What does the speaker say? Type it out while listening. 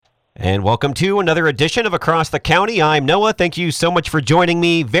And welcome to another edition of Across the County. I'm Noah. Thank you so much for joining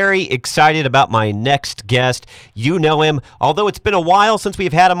me. Very excited about my next guest. You know him, although it's been a while since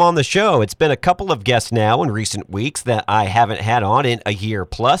we've had him on the show. It's been a couple of guests now in recent weeks that I haven't had on in a year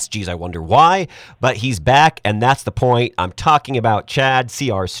plus. Geez, I wonder why. But he's back, and that's the point. I'm talking about Chad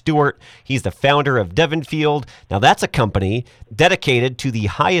C.R. Stewart. He's the founder of Britfield. Now, that's a company dedicated to the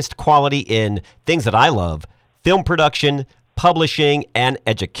highest quality in things that I love: film production, publishing, and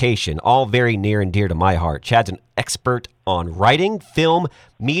education, all very near and dear to my heart. Chad's an expert on writing, film,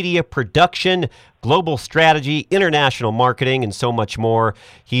 media production, global strategy, international marketing, and so much more.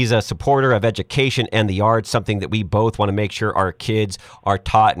 He's a supporter of education and the arts, something that we both want to make sure our kids are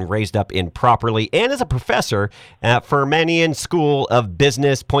taught and raised up in properly. And as a professor at Furmanian School of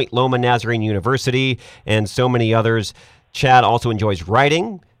Business, Point Loma Nazarene University, and so many others, Chad also enjoys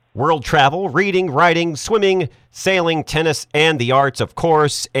writing, world travel, reading, writing, swimming, sailing, tennis, and the arts, of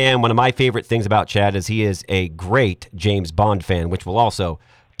course. And one of my favorite things about Chad is he is a great James Bond fan, which will also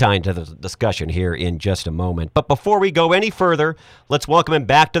tie into the discussion here in just a moment. But before we go any further, let's welcome him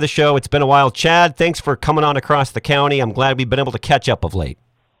back to the show. It's been a while. Chad, thanks for coming on Across the County. I'm glad we've been able to catch up of late.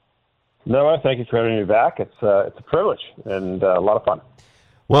 Noah, thank you for having me back. It's a privilege and a lot of fun.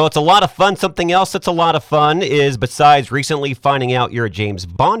 Well, it's a lot of fun. Something else that's a lot of fun is, besides recently finding out you're a James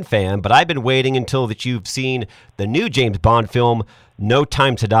Bond fan, but I've been waiting until that you've seen the new James Bond film, No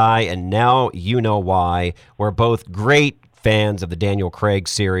Time to Die, and now you know why. We're both great fans of the Daniel Craig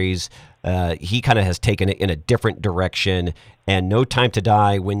series. He kind of has taken it in a different direction, and No Time to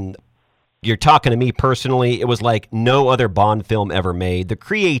Die, when you're talking to me personally, it was like no other Bond film ever made. The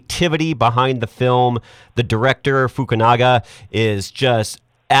creativity behind the film, the director, Fukunaga, is just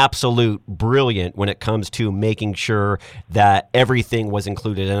absolute brilliant when it comes to making sure that everything was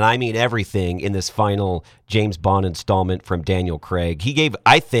included, and I mean everything, in this final James Bond installment from Daniel Craig. He gave,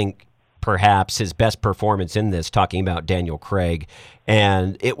 I think, perhaps his best performance in this, talking about Daniel Craig.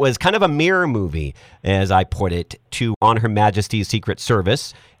 And it was kind of a mirror movie, as I put it, to On Her Majesty's Secret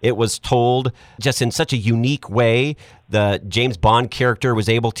Service. It was told just in such a unique way. The James Bond character was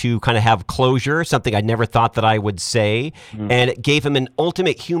able to kind of have closure, something I never thought that I would say. And it gave him an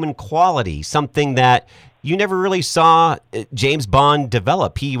ultimate human quality, something that you never really saw James Bond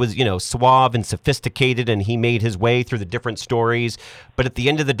develop. He was, suave and sophisticated, and he made his way through the different stories. But at the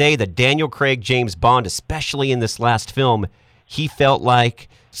end of the day, the Daniel Craig James Bond, especially in this last film, he felt like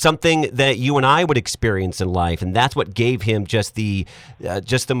something that you and I would experience in life, and that's what gave him just the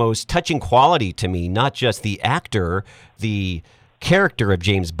most touching quality to me. Not just the actor, the character of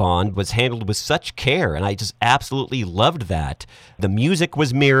James Bond was handled with such care, and I just absolutely loved that. The music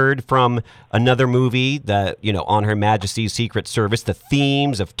was mirrored from another movie, On Her Majesty's Secret Service. The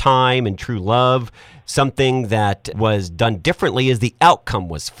themes of time and true love. Something that was done differently is the outcome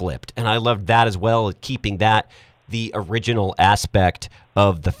was flipped, and I loved that as well, keeping that the original aspect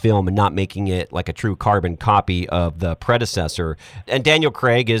of the film and not making it like a true carbon copy of the predecessor. And Daniel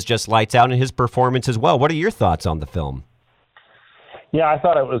Craig is just lights out in his performance as well. What are your thoughts on the film? Yeah, I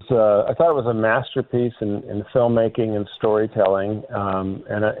thought it was a masterpiece in filmmaking and storytelling,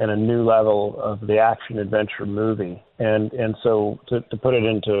 and a new level of the action adventure movie. And so to put it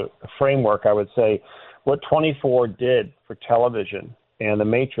into a framework, I would say what 24 did for television and The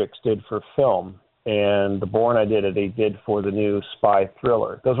Matrix did for film, and The Bourne Identity did for the new spy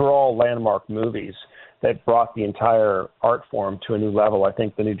thriller. Those were all landmark movies that brought the entire art form to a new level. I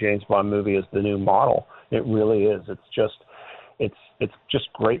think the new James Bond movie is the new model. It really is. It's just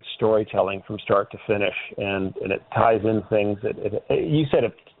great storytelling from start to finish, and it ties in things you said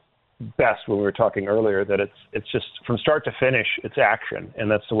it best when we were talking earlier, that it's just from start to finish, it's action, and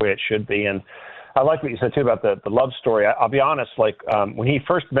that's the way it should be. And I like what you said too about the love story. I'll be honest, when he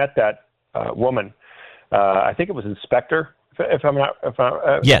first met that woman, I think it was Inspector, if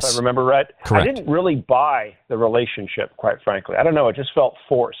I remember right. Correct. I didn't really buy the relationship, quite frankly. I don't know. It just felt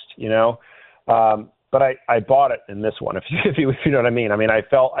forced, But I bought it in this one, if you know what I mean. I mean, I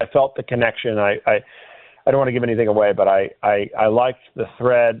felt the connection. I don't want to give anything away, but I liked the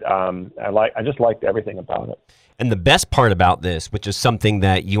thread. I just liked everything about it. And the best part about this, which is something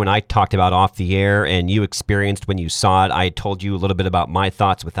that you and I talked about off the air and you experienced when you saw it, I told you a little bit about my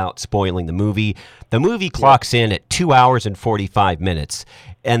thoughts without spoiling the movie. The movie clocks in at 2 hours and 45 minutes.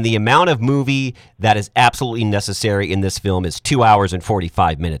 And the amount of movie that is absolutely necessary in this film is 2 hours and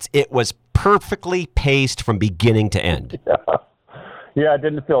 45 minutes. It was perfectly paced from beginning to end. Yeah, it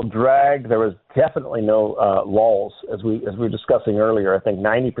didn't feel dragged. There was definitely no lulls, as we were discussing earlier. I think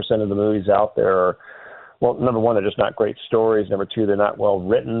 90% of the movies out there are well, number one, they're just not great stories. Number two, they're not well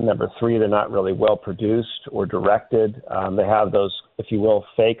written. Number three, they're not really well produced or directed. They have those, if you will,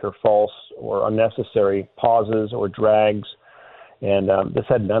 fake or false or unnecessary pauses or drags. And this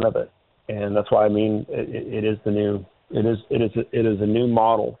had none of it. And that's why it is a new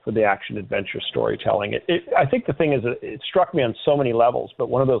model for the action adventure storytelling. I think the thing is, it struck me on so many levels, but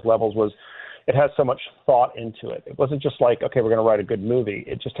one of those levels was it has so much thought into it. It wasn't just like, okay, we're going to write a good movie.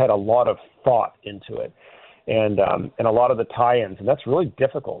 It just had a lot of thought into it, and a lot of the tie-ins, and that's really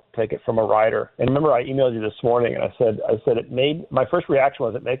difficult. Take it from a writer. And remember, I emailed you this morning, and I said it made my first reaction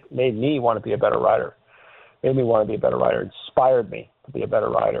was it made me want to be a better writer. Made me want to be a better writer. It inspired me to be a better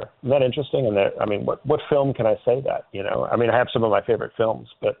writer. Isn't that interesting? And what film can I say that? I have some of my favorite films,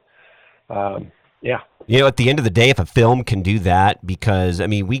 but yeah. At the end of the day, if a film can do that, because,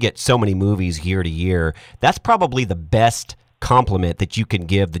 we get so many movies year to year, that's probably the best compliment that you can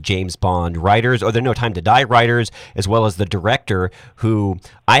give the James Bond writers or the No Time to Die writers, as well as the director, who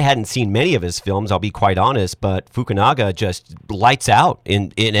I hadn't seen many of his films, I'll be quite honest, but Fukunaga just lights out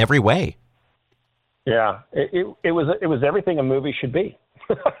in every way. Yeah, it was everything a movie should be.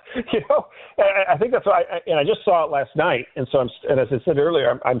 I think that's why. I just saw it last night, and so and as I said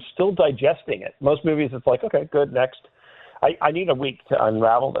earlier, I'm still digesting it. Most movies, it's like, okay, good, next. I need a week to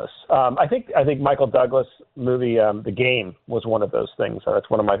unravel this. I think Michael Douglas movie, The Game, was one of those things. That's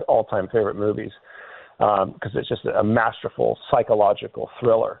one of my all-time favorite movies because it's just a masterful psychological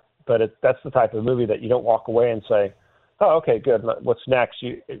thriller. But that's the type of movie that you don't walk away and say, oh, okay, good. What's next?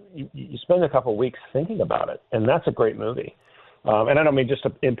 You spend a couple of weeks thinking about it, and that's a great movie. And I don't mean just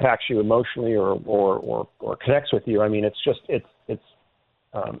to impacts you emotionally or connects with you. It's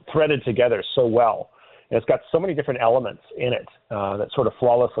threaded together so well, and it's got so many different elements in it that sort of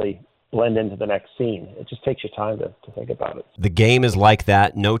flawlessly blend into the next scene. It just takes you time to think about it. The Game is like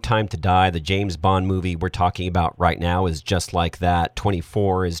that. No Time to Die, the James Bond movie we're talking about right now, is just like that.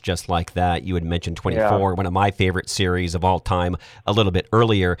 24 is just like that. You had mentioned 24, one of my favorite series of all time, a little bit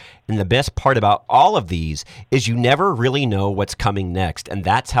earlier. And the best part about all of these is you never really know what's coming next. And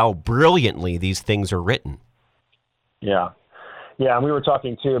that's how brilliantly these things are written. Yeah. Yeah, and we were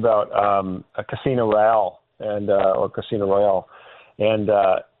talking, too, about a Casino Royale or Casino Royale. And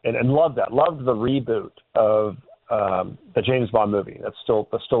loved that. Loved the reboot of the James Bond movie. That's still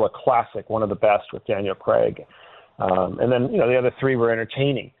a classic, one of the best with Daniel Craig. And then the other three were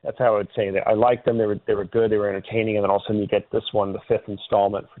entertaining. That's how I would say that. I liked them. They were good. They were entertaining. And then all of a sudden you get this one, the fifth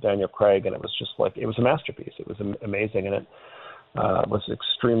installment for Daniel Craig, and it was just like, it was a masterpiece. It was amazing, and it was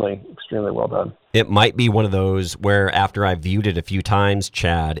extremely, extremely well done. It might be one of those where after I've viewed it a few times,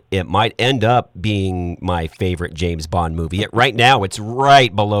 Chad, it might end up being my favorite James Bond movie. Right now, it's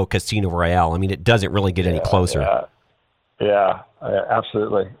right below Casino Royale. It doesn't really get any closer. Yeah,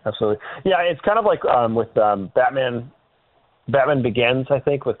 absolutely. Yeah, it's kind of like with Batman Begins, I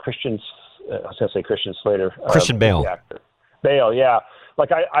think, with Christian Slater. Christian Bale. The actor. Bale, yeah. Like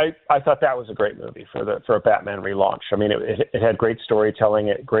I thought that was a great movie for a Batman relaunch. It had great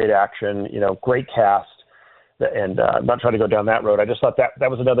storytelling, great action, great cast, and I'm not trying to go down that road. I just thought that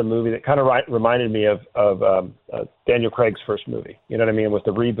was another movie that kind of reminded me of Daniel Craig's first movie. You know what I mean? With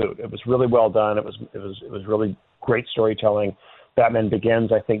the reboot, it was really well done. It was really great storytelling. Batman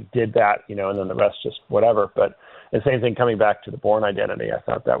Begins, I think, did that, and then the rest just whatever. But the same thing coming back to the Bourne Identity. I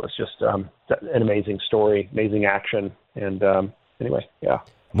thought that was just an amazing story, amazing action, and anyway, yeah.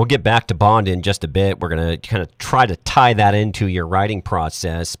 We'll get back to Bond in just a bit. We're going to kind of try to tie that into your writing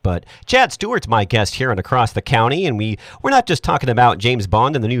process. But Chad Stewart's my guest here on Across the County, and we're not just talking about James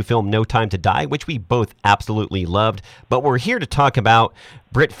Bond and the new film No Time to Die, which we both absolutely loved, but we're here to talk about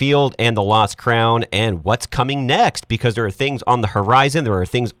Britfield and the Lost Crown and what's coming next, because there are things on the horizon, there are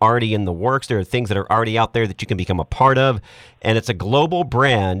things already in the works, there are things that are already out there that you can become a part of, and it's a global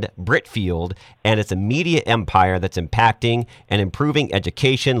brand, Britfield, and it's a media empire that's impacting and improving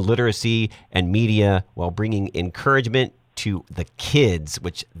education, literacy, and media while bringing encouragement to the kids,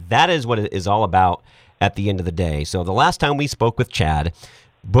 which that is what it is all about at the end of the day. So the last time we spoke with Chad,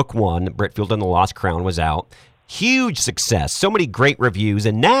 Book 1, Britfield and the Lost Crown, was out. Huge success, so many great reviews,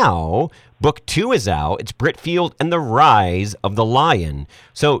 and now Book 2 is out. It's Britfield and the Rise of the Lion.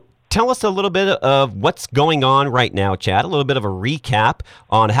 So tell us a little bit of what's going on right now, Chad, a little bit of a recap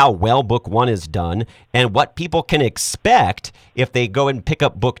on how well Book 1 is done and what people can expect if they go and pick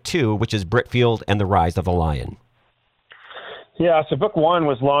up Book 2, which is Britfield and the Rise of the Lion. Yeah, so Book 1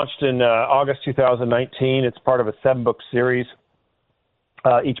 was launched in August 2019. It's part of a 7-book series,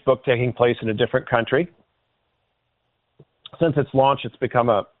 each book taking place in a different country. Since its launch, it's become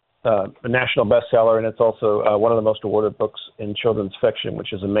a national bestseller, and it's also one of the most awarded books in children's fiction,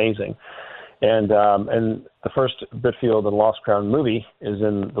 which is amazing. And the first Britfield and Lost Crown movie is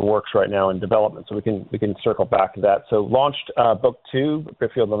in the works right now in development, so we can circle back to that. So launched book 2,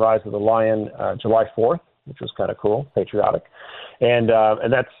 Britfield and the Rise of the Lion, July 4th, which was kind of cool, patriotic, and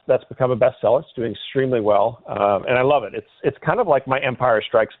that's become a bestseller. It's doing extremely well, and I love it. It's kind of like my Empire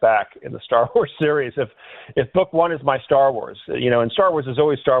Strikes Back in the Star Wars series. If book 1 is my Star Wars, and Star Wars is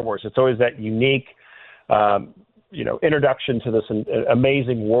always Star Wars. It's always that unique introduction to this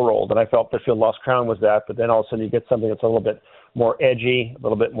amazing world. And I felt Britfield Lost Crown was that, but then all of a sudden you get something that's a little bit more edgy, a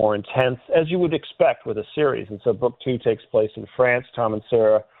little bit more intense, as you would expect with a series. And so book 2 takes place in France. Tom and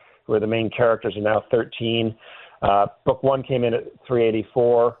Sarah, who are the main characters, are now 13. Book 1 came in at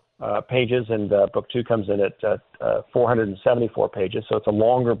 384 pages, and book 2 comes in at 474 pages. So it's a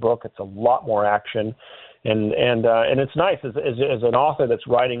longer book. It's a lot more action. And it's nice as an author that's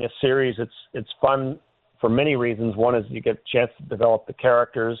writing a series. It's fun for many reasons. One is you get a chance to develop the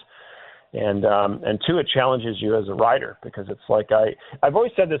characters, and 2, it challenges you as a writer, because it's like I've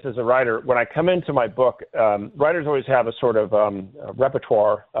always said this as a writer. When I come into my book, writers always have a sort of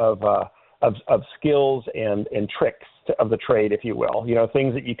repertoire of skills and tricks of the trade, if you will.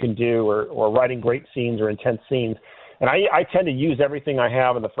 Things that you can do, or writing great scenes or intense scenes. And I tend to use everything I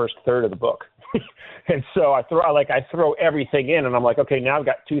have in the first third of the book. And so I throw everything in, and I'm like, okay, now I've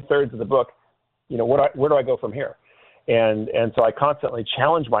got 2/3 of the book. Where do I go from here? And so I constantly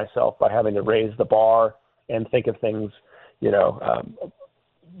challenge myself by having to raise the bar and think of things,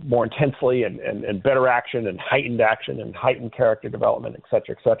 more intensely and better action and heightened character development, et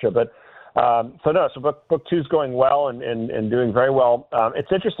cetera, et cetera. But so book 2 is going well and doing very well.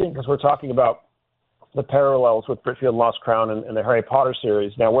 It's interesting because we're talking about the parallels with Britfield and Lost Crown and the Harry Potter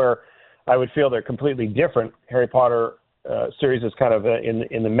series. Now, where I would feel they're completely different, Harry Potter series is kind of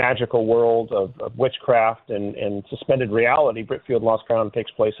in the magical world of witchcraft and suspended reality. Britfield and Lost Crown takes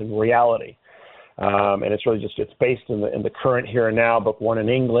place in reality. And it's really it's based in the current here and now. Book 1 in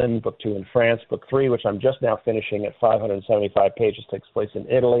England, book 2 in France, book 3, which I'm just now finishing at 575 pages, takes place in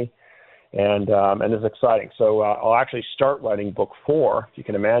Italy. And it's exciting. So I'll actually start writing book 4, if you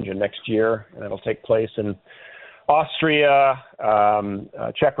can imagine, next year, and it'll take place in Austria,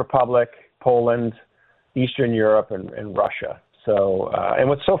 Czech Republic, Poland, Eastern Europe, and Russia. So, and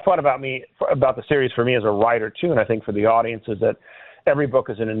what's so fun about the series for me as a writer too, and I think for the audience, is that every book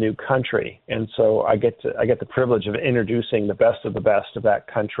is in a new country, and so I get the privilege of introducing the best of that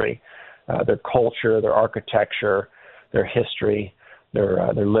country, their culture, their architecture, their history,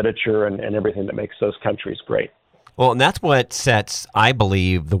 their literature, and everything that makes those countries great. Well, and that's what sets, I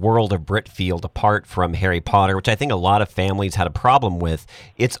believe, the world of Britfield apart from Harry Potter, which I think a lot of families had a problem with.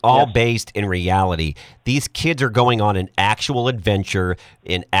 It's all based in reality. These kids are going on an actual adventure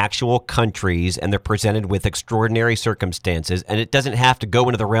in actual countries, and they're presented with extraordinary circumstances, and it doesn't have to go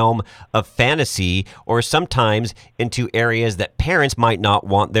into the realm of fantasy or sometimes into areas that parents might not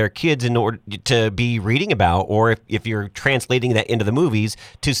want their kids in order to be reading about, or if you're translating that into the movies,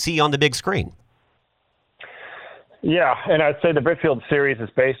 to see on the big screen. Yeah, and I'd say the Britfield series is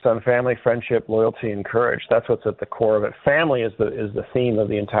based on family, friendship, loyalty, and courage. That's what's at the core of it. Family is the theme of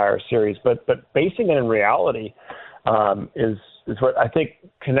the entire series, but basing it in reality is what I think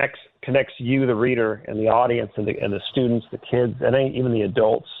connects you, the reader, and the audience, and the students, the kids, and even the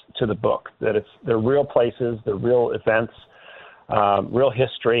adults to the book. That they're real places, they're real events, real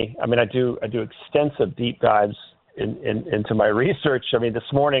history. I mean, I do extensive deep dives into my research. I mean,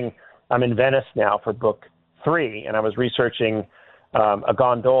 this morning I'm in Venice now for book 3, and I was researching a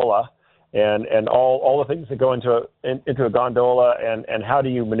gondola and all the things that go into a gondola and how do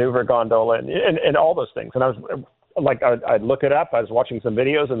you maneuver a gondola and all those things. And I was like, I'd look it up. I was watching some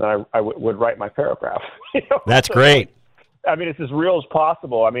videos, and then I would write my paragraph. That's great. I mean, it's as real as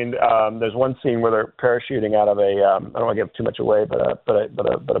possible. I mean, there's one scene where they're parachuting out of I don't want to give too much away,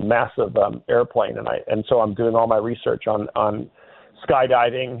 but a massive airplane, and so I'm doing all my research on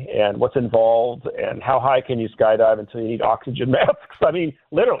skydiving and what's involved and how high can you skydive until you need oxygen masks. I mean,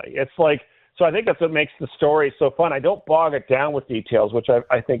 literally, it's like, so I think that's what makes the story so fun. I don't bog it down with details, which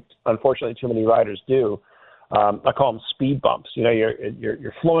I think, unfortunately, too many writers do. I call them speed bumps.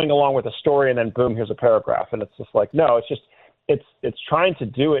 You're flowing along with a story, and then boom, here's a paragraph, and it's just like, no, it's trying to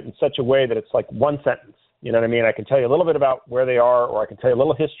do it in such a way that it's like one sentence. You know what I mean? I can tell you a little bit about where they are, or I can tell you a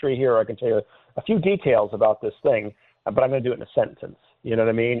little history here, or I can tell you a few details about this thing, but I'm going to do it in a sentence. You know what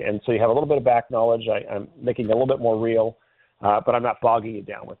I mean? And so you have a little bit of back knowledge. I'm making it a little bit more real, but I'm not bogging it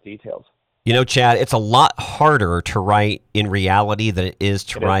down with details. You know, Chad, it's a lot harder to write in reality than it is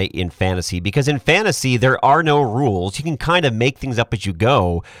to write in fantasy, because in fantasy, there are no rules. You can kind of make things up as you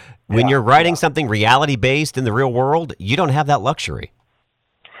go. When you're writing something reality-based in the real world, you don't have that luxury.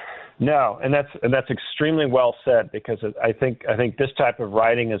 No, and that's extremely well said, because I think this type of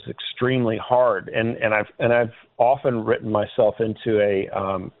writing is extremely hard, and I've often written myself into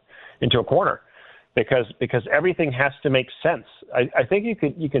a corner, because everything has to make sense. I think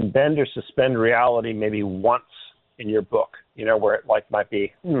you can bend or suspend reality maybe once in your book, where it might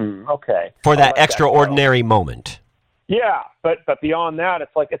be okay for that extraordinary moment. Yeah, but beyond that,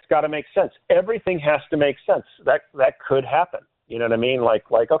 it's got to make sense. Everything has to make sense. That could happen. You know what I mean? Like,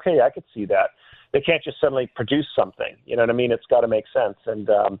 okay, I could see that. They can't just suddenly produce something. You know what I mean? It's got to make sense. And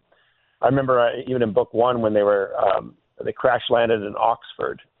I remember even in book one, when they crash landed in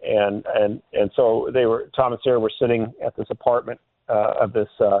Oxford, and so Tom and Sarah were sitting at this apartment of this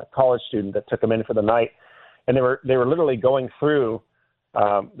college student that took them in for the night, and they were literally going through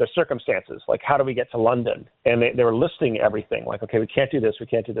their circumstances, like, how do we get to London? And they were listing everything, like, okay, we can't do this, we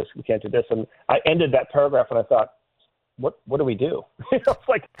can't do this, we can't do this. And I ended that paragraph and I thought, what do we do? It's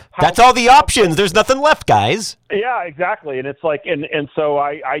like, that's all the options. There's nothing left, guys. Yeah, exactly. And it's like, and so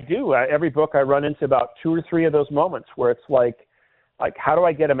I do. Every book I run into about 2 or 3 of those moments where it's like, how do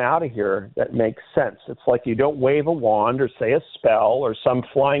I get them out of here that makes sense? It's like, you don't wave a wand or say a spell or some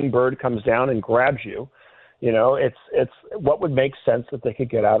flying bird comes down and grabs you. It's what would make sense that they could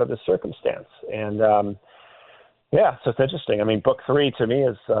get out of this circumstance. And yeah, so it's interesting. I mean, book 3 to me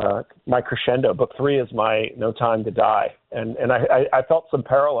is my crescendo. Book 3 is my No Time to Die, and I felt some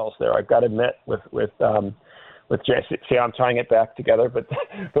parallels there. I've got to admit with Jesse. See, I'm tying it back together,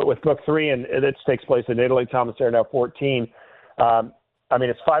 but with book 3, and it takes place in Italy. Tom and Sarah are now 14. I mean,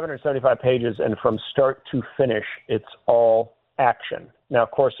 it's 575 pages, and from start to finish, it's all action. Now,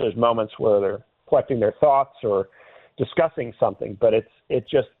 of course, there's moments where they're collecting their thoughts or discussing something, but it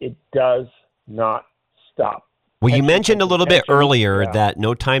does not stop. Well, you mentioned a little bit earlier that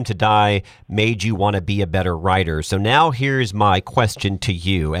No Time to Die made you want to be a better writer. So now here's my question to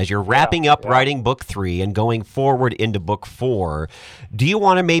you. As you're wrapping up writing book 3 and going forward into book 4, do you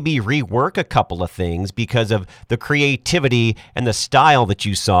want to maybe rework a couple of things because of the creativity and the style that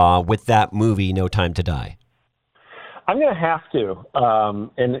you saw with that movie, No Time to Die? I'm going to have to.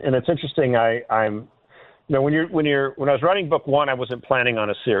 And it's interesting. When I was writing book 1, I wasn't planning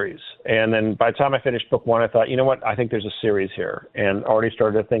on a series. And then by the time I finished book 1, I thought, you know what, I think there's a series here. And already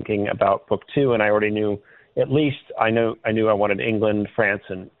started thinking about book 2, and I already knew, at least I knew I wanted England, France,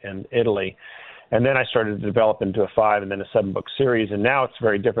 and Italy. And then I started to develop into a 5 and then a 7-book series. And now it's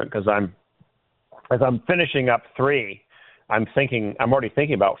very different, because as I'm finishing up 3, I'm already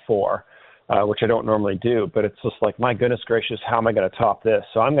thinking about 4. Which I don't normally do, but it's just like, my goodness gracious, how am I going to top this?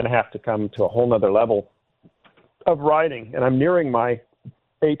 So I'm going to have to come to a whole nother level of writing, and I'm nearing my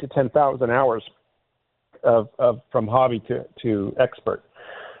 8,000 to 10,000 hours of from hobby to expert.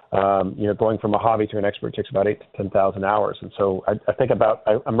 Going from a hobby to an expert takes about 8,000 to 10,000 hours, and so I think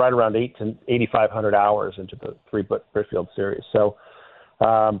I'm right around 8,500 hours into the 3-book Britfield series. So,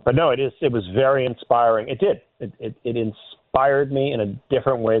 but no, it was very inspiring. It inspired me in a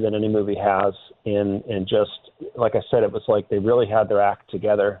different way than any movie has. In just, like I said, it was like they really had their act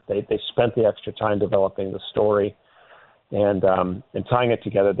together. They spent the extra time developing the story and tying it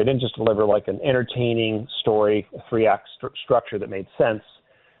together. They didn't just deliver like an entertaining story, a 3-act structure that made sense.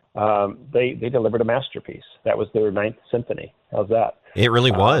 They delivered a masterpiece. That was their 9th symphony. How's that? It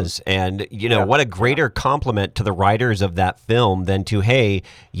really was. And, what a greater compliment to the writers of that film than to, hey,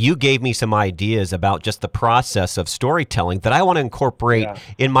 you gave me some ideas about just the process of storytelling that I want to incorporate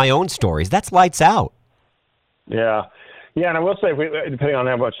in my own stories. That's lights out. Yeah. Yeah, and I will say, depending on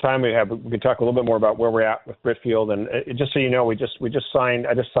how much time we have, we can talk a little bit more about where we're at with Britfield. And just so you know, I just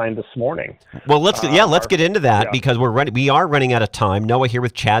signed this morning. Well, let's get into that because we are running out of time. Noah here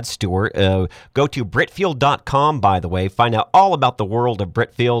with Chad Stewart. Go to Britfield.com, by the way. Find out all about the world of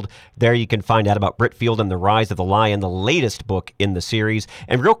Britfield. There you can find out about Britfield and the Rise of the Lion, the latest book in the series.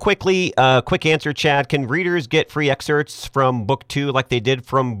 And real quickly, quick answer, Chad, can readers get free excerpts from book 2 like they did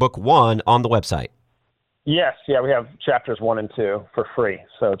from book 1 on the website? Yes, we have chapters 1 and 2 for free.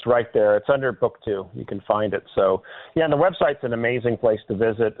 So it's right there. It's under book 2. You can find it. So, and the website's an amazing place to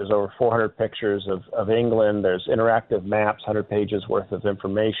visit. There's over 400 pictures of England. There's interactive maps, 100 pages worth of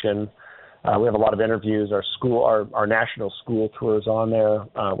information. We have a lot of interviews. Our national school tours on there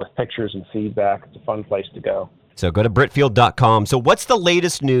with pictures and feedback. It's a fun place to go. So go to Britfield.com. So what's the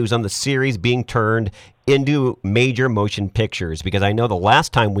latest news on the series being turned into major motion pictures? Because I know the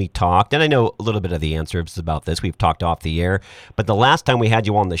last time we talked, and I know a little bit of the answers about this, we've talked off the air, but the last time we had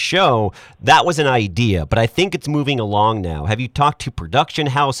you on the show, that was an idea, but I think it's moving along now. Have you talked to production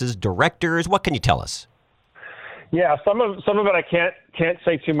houses, directors? What can you tell us? Yeah, some of it I can't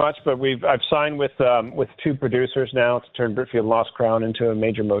say too much, but I've signed with two producers now to turn Britfield Lost Crown into a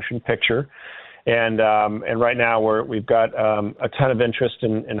major motion picture, and right now we've got a ton of interest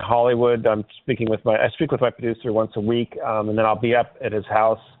in Hollywood. I speak with my producer once a week, and then I'll be up at his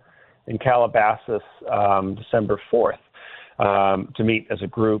house in Calabasas December 4th. To meet as a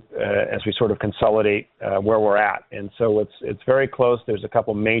group as we sort of consolidate where we're at. And so it's very close. There's a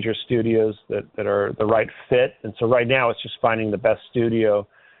couple major studios that are the right fit. And so right now it's just finding the best studio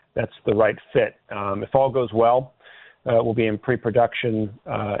that's the right fit. If all goes well, we'll be in pre-production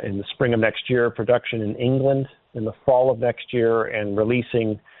in the spring of next year, production in England in the fall of next year, and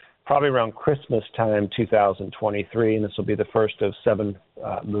releasing probably around Christmas time 2023. And this will be the first of 7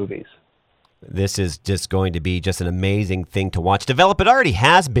 movies. This is just going to be just an amazing thing to watch develop. It already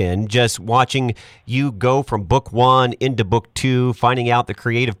has been, just watching you go from book 1 into book 2, finding out the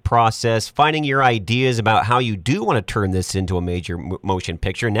creative process, finding your ideas about how you do want to turn this into a major motion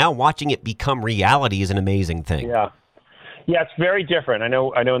picture. Now watching it become reality is an amazing thing. Yeah, it's very different. I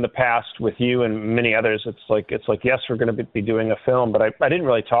know in the past with you and many others, it's like yes, we're going to be doing a film, but I didn't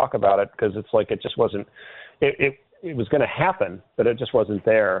really talk about it because it's like it just wasn't. It was going to happen, but it just wasn't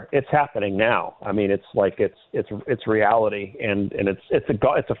there. It's happening now. I mean, it's like it's reality, and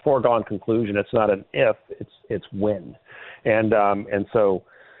it's a foregone conclusion. It's not an if, it's when, and so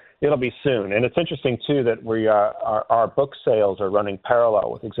it'll be soon. And it's interesting too that our book sales are running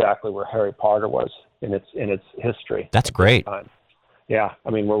parallel with exactly where Harry Potter was in its history. That's great. Yeah,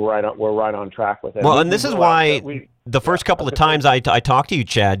 I mean we're right on track with it. Well, and this is why the first couple of times I talked to you,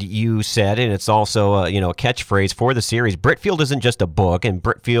 Chad, you said, and it's also a catchphrase for the series, Britfield isn't just a book, and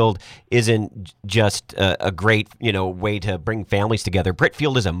Britfield isn't just a great way to bring families together.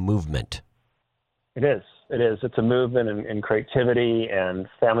 Britfield is a movement. It is. It's a movement in creativity and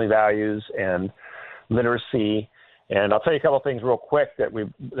family values and literacy. And I'll tell you a couple of things real quick that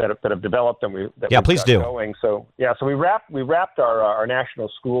have developed and we've please do. Going. So we wrapped our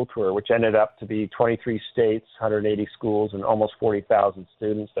national school tour, which ended up to be 23 states, 180 schools, and almost 40,000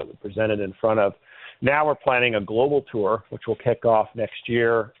 students that we presented in front of. Now we're planning a global tour, which will kick off next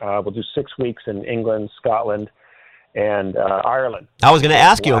year. We'll do 6 weeks in England, Scotland, and Ireland. I was going to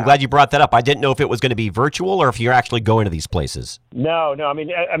ask you. I'm glad you brought that up. I didn't know if it was going to be virtual or if you're actually going to these places. No. I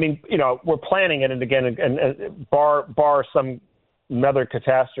mean, we're planning it, and again, and bar some another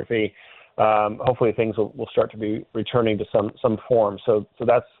catastrophe. Hopefully, things will start to be returning to some form. So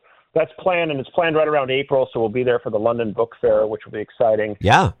that's planned, and it's planned right around April. So we'll be there for the London Book Fair, which will be exciting.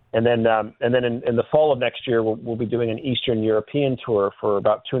 Yeah. And then in the fall of next year, we'll be doing an Eastern European tour for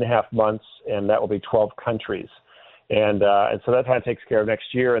about 2.5 months, and that will be 12 countries. And so that kind of takes care of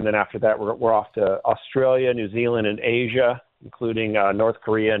next year. And then after that, we're off to Australia, New Zealand, and Asia, including North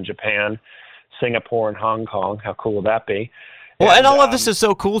Korea and Japan, Singapore and Hong Kong. How cool will that be? Well, and all of this is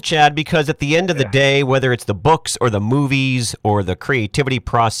so cool, Chad, because at the end of the day, whether it's the books or the movies or the creativity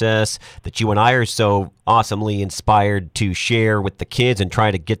process that you and I are so awesomely inspired to share with the kids and try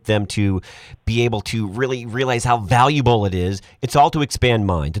to get them to be able to really realize how valuable it is, it's all to expand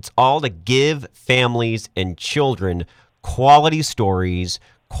minds. It's all to give families and children quality stories,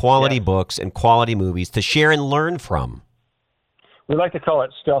 quality books, and quality movies to share and learn from. We like to call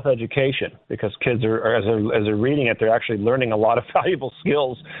it stealth education because kids as they're reading it, they're actually learning a lot of valuable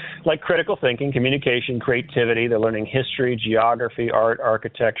skills like critical thinking, communication, creativity. They're learning history, geography, art,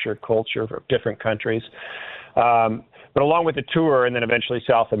 architecture, culture of different countries. But along with the tour, and then eventually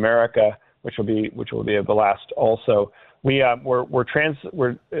South America, which will be a blast also. We're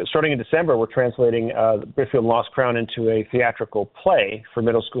starting in December. We're translating Britfield Lost Crown into a theatrical play for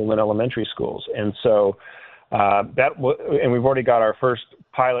middle school and elementary schools, and so. And we've already got our first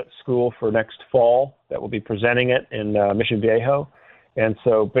pilot school for next fall that will be presenting it in Mission Viejo. And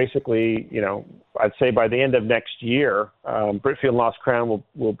so basically, I'd say by the end of next year, Britfield Lost Crown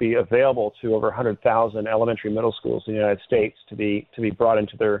will be available to over 100,000 elementary middle schools in the United States to be brought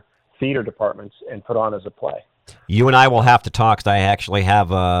into their theater departments and put on as a play. You and I will have to talk because I actually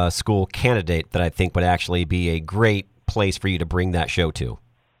have a school candidate that I think would actually be a great place for you to bring that show to.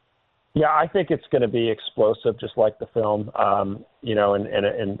 Yeah, I think it's going to be explosive, just like the film. And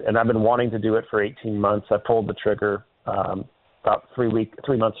I've been wanting to do it for 18 months. I pulled the trigger about 3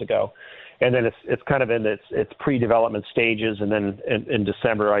 months ago, and then it's kind of in its pre-development stages. And then in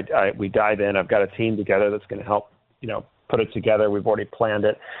December, we dive in. I've got a team together that's going to help, put it together. We've already planned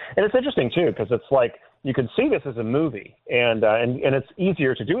it, and it's interesting too because it's like you can see this as a movie, and it's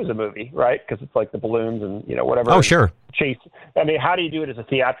easier to do as a movie, right? Because it's like the balloons and whatever. Oh, sure. Chase. I mean, how do you do it as a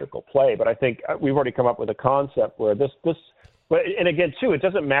theatrical play? But I think we've already come up with a concept where this But, and again, too, it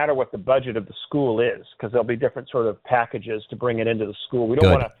doesn't matter what the budget of the school is, because there'll be different sort of packages to bring it into the school. We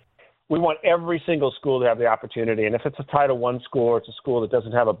don't Good. want to. We want every single school to have the opportunity. And if it's a Title I school or it's a school that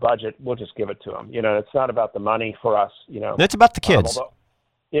doesn't have a budget, we'll just give it to them. You know, it's not about the money for us. You know, It's about the kids.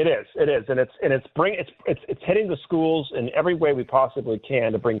 It is, and it's hitting the schools in every way we possibly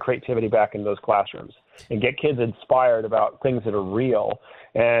can to bring creativity back into those classrooms and get kids inspired about things that are real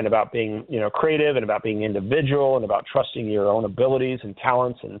and about being, you know, creative and about being individual and about trusting your own abilities and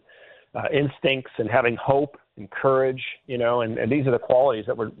talents and instincts and having hope and courage, you know, and these are the qualities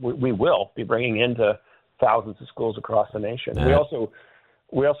that we will be bringing into thousands of schools across the nation.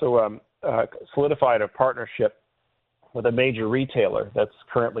 We also solidified a partnership with a major retailer that's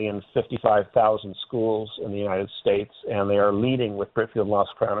currently in 55,000 schools in the United States, and they are leading with Britfield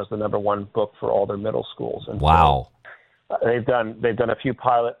Lost Crown as the #1 book for all their middle schools. And wow. So, they've done a few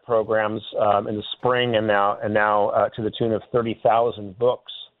pilot programs in the spring, and now to the tune of 30,000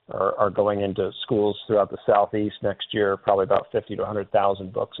 books are going into schools throughout the Southeast next year, probably about 50 to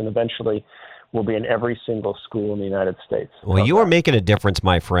 100,000 books, and eventually will be in every single school in the United States. Well, you are making a difference,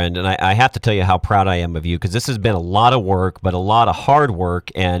 my friend, and I have to tell you how proud I am of you, because this has been a lot of work, but a lot of hard work,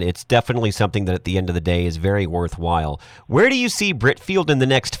 and it's definitely something that at the end of the day is very worthwhile. Where do you see Britfield in the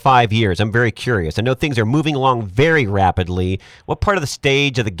next 5 years? I'm very curious. I know things are moving along very rapidly. What part of the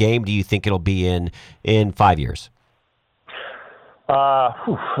stage of the game do you think it'll be in 5 years?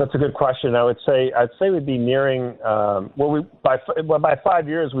 That's a good question. I'd say we'd be nearing. By 5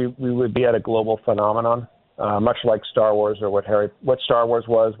 years we would be at a global phenomenon, much like Star Wars or what Star Wars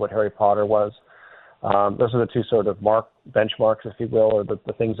was, what Harry Potter was. Those are the two sort of benchmarks, if you will, or the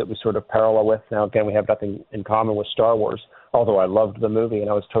things that we sort of parallel with. Now, again, we have nothing in common with Star Wars, although I loved the movie and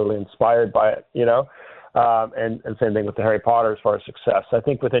I was totally inspired by it. You know, and same thing with the Harry Potter as far as success. I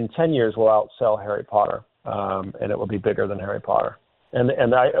think within 10 years we'll outsell Harry Potter, and it will be bigger than Harry Potter. And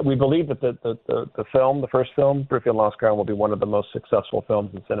we believe that the first film, Britfield Lost Crown, will be one of the most successful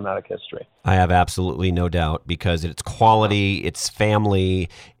films in cinematic history. I have absolutely no doubt, because it's quality, it's family,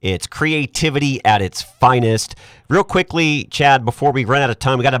 it's creativity at its finest. Real quickly, Chad, before we run out of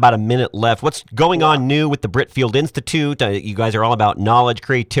time, we got about a minute left. What's going on new with the Britfield Institute? You guys are all about knowledge,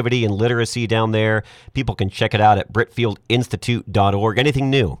 creativity, and literacy down there. People can check it out at britfieldinstitute.org. Anything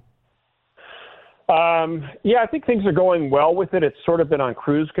new? I think things are going well with it. It's sort of been on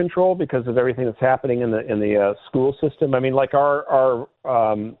cruise control because of everything that's happening in the school system. I mean, like our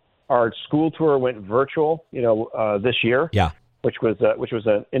school tour went virtual, you know, this year. Yeah. Which was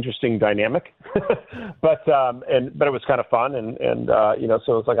an interesting dynamic, but it was kind of fun, and you know,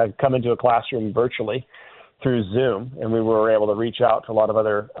 so it's like I come into a classroom virtually through Zoom, and we were able to reach out to a lot of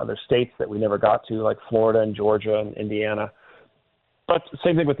other states that we never got to, like Florida and Georgia and Indiana. But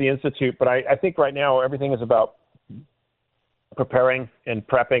same thing with the Institute. But I think right now everything is about preparing and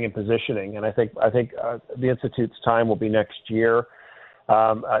prepping and positioning. And I think the Institute's time will be next year.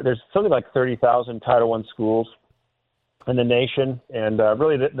 There's something like 30,000 Title I schools in the nation, and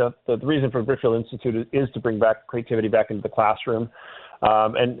really the reason for Britfield Institute is to bring back creativity back into the classroom.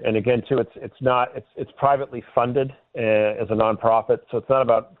 And again, too, it's privately funded as a nonprofit, so it's not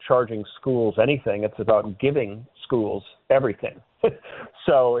about charging schools anything. It's about giving schools everything.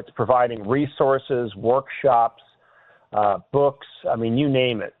 So it's providing resources, workshops, books. I mean, you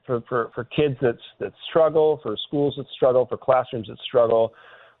name it. For kids that struggle, for schools that struggle, for classrooms that struggle,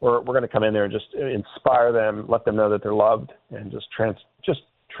 we're going to come in there and just inspire them, let them know that they're loved, and just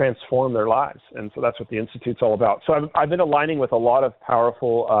transform their lives. And so that's what the Institute's all about. So I've been aligning with a lot of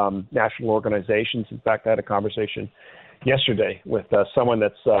powerful national organizations. In fact, I had a conversation yesterday with someone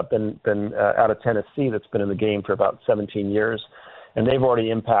that's been out of Tennessee that's been in the game for about 17 years, and they've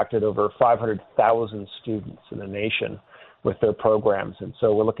already impacted over 500,000 students in the nation with their programs. And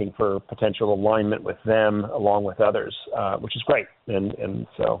so we're looking for potential alignment with them along with others, which is great. And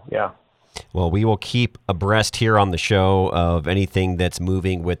so, yeah. Well, we will keep abreast here on the show of anything that's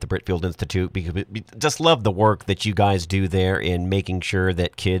moving with the Britfield Institute, because we just love the work that you guys do there in making sure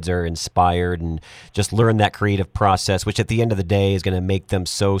that kids are inspired and just learn that creative process, which at the end of the day is going to make them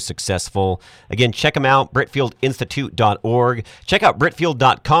so successful. Again, check them out, britfieldinstitute.org. Check out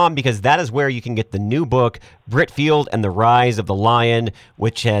britfield.com, because that is where you can get the new book, Britfield and the Rise of the Lion,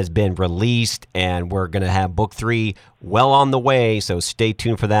 which has been released, and we're going to have book 3 well on the way, so stay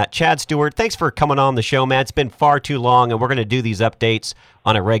tuned for that. Chad Stewart, thanks for coming on the show, man. It's been far too long, and we're going to do these updates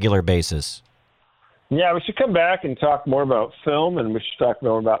on a regular basis. Yeah, we should come back and talk more about film, and we should talk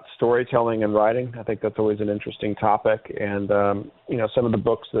more about storytelling and writing. I think that's always an interesting topic, and you know, some of the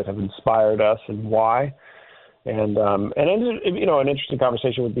books that have inspired us and why. And you know, an interesting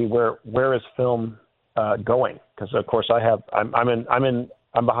conversation would be where is film going? because of course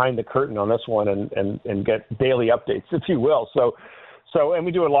I'm behind the curtain on this one and get daily updates, if you will. So, and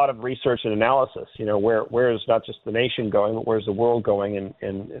we do a lot of research and analysis, where is not just the nation going, but where's the world going,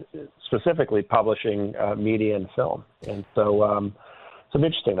 and specifically publishing media and film. And so, some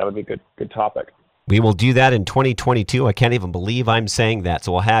interesting, that would be a good topic. We will do that in 2022. I can't even believe I'm saying that.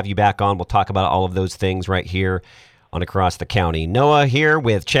 So we'll have you back on. We'll talk about all of those things right here on Across the County. Noah here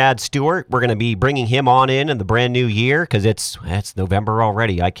with Chad Stewart. We're going to be bringing him on in the brand new year because it's November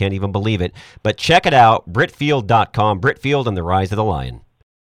already. I can't even believe it. But check it out, Britfield.com, Britfield and the Rise of the Lion.